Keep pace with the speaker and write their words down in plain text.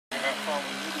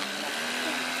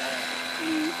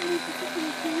Any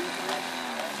particular theory for that?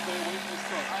 Stay away from the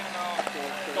sun. I know.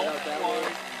 Don't that fly way.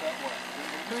 that way.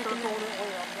 Crank Start it going that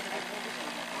way, I'm going to go this way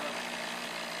forever.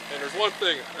 And there's one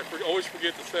thing I always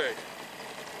forget to say.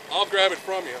 I'll grab it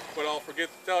from you, but I'll forget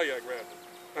to tell you I grabbed it.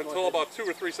 Until about 2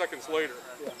 or 3 seconds later.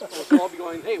 Yeah. So I'll be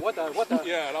going, hey, what the?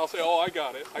 Yeah, and I'll say, oh, I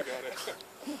got it. Okay.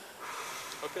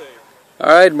 All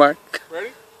right, Mark.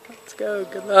 Ready? Let's go.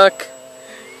 Good luck.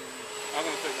 I'm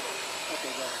going to take it off.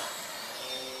 Okay, go ahead.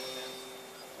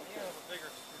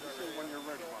 Okay. When you're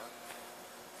ready, Mark.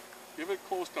 Give it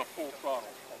close to full throttle,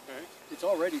 okay? It's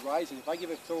already rising. If I give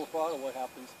it full throttle, what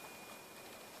happens?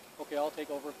 Okay, I'll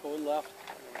take over. Going left.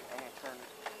 I'm going to turn it.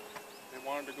 They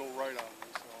wanted to go right on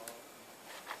me, so...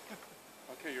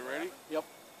 Okay, you ready? Yep.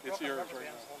 It's yours right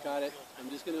now. Got it. I'm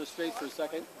just going to go straight for a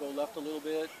second. Go left a little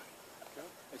bit. Okay.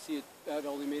 I see it. That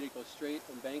only made it go straight.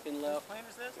 I'm banking left. What plane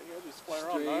is this? Yeah, just fly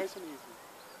around nice and easy.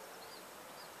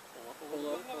 Pull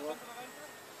up, pull up.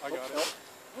 I got it.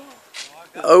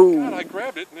 Oh. God, I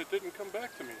grabbed it and it didn't come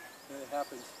back to me. It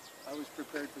happens. I was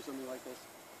prepared for something like this.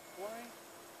 Why?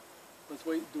 Let's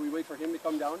wait. Do we wait for him to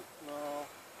come down? No,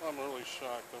 I'm really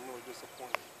shocked. I'm really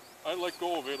disappointed. I let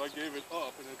go of it, I gave it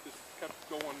up, and it just kept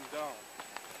going down.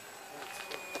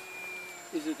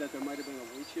 Is it that there might have been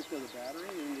a weight shift of the battery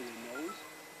into the nose?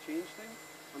 Change things?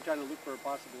 I'm trying to look for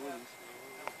possibilities.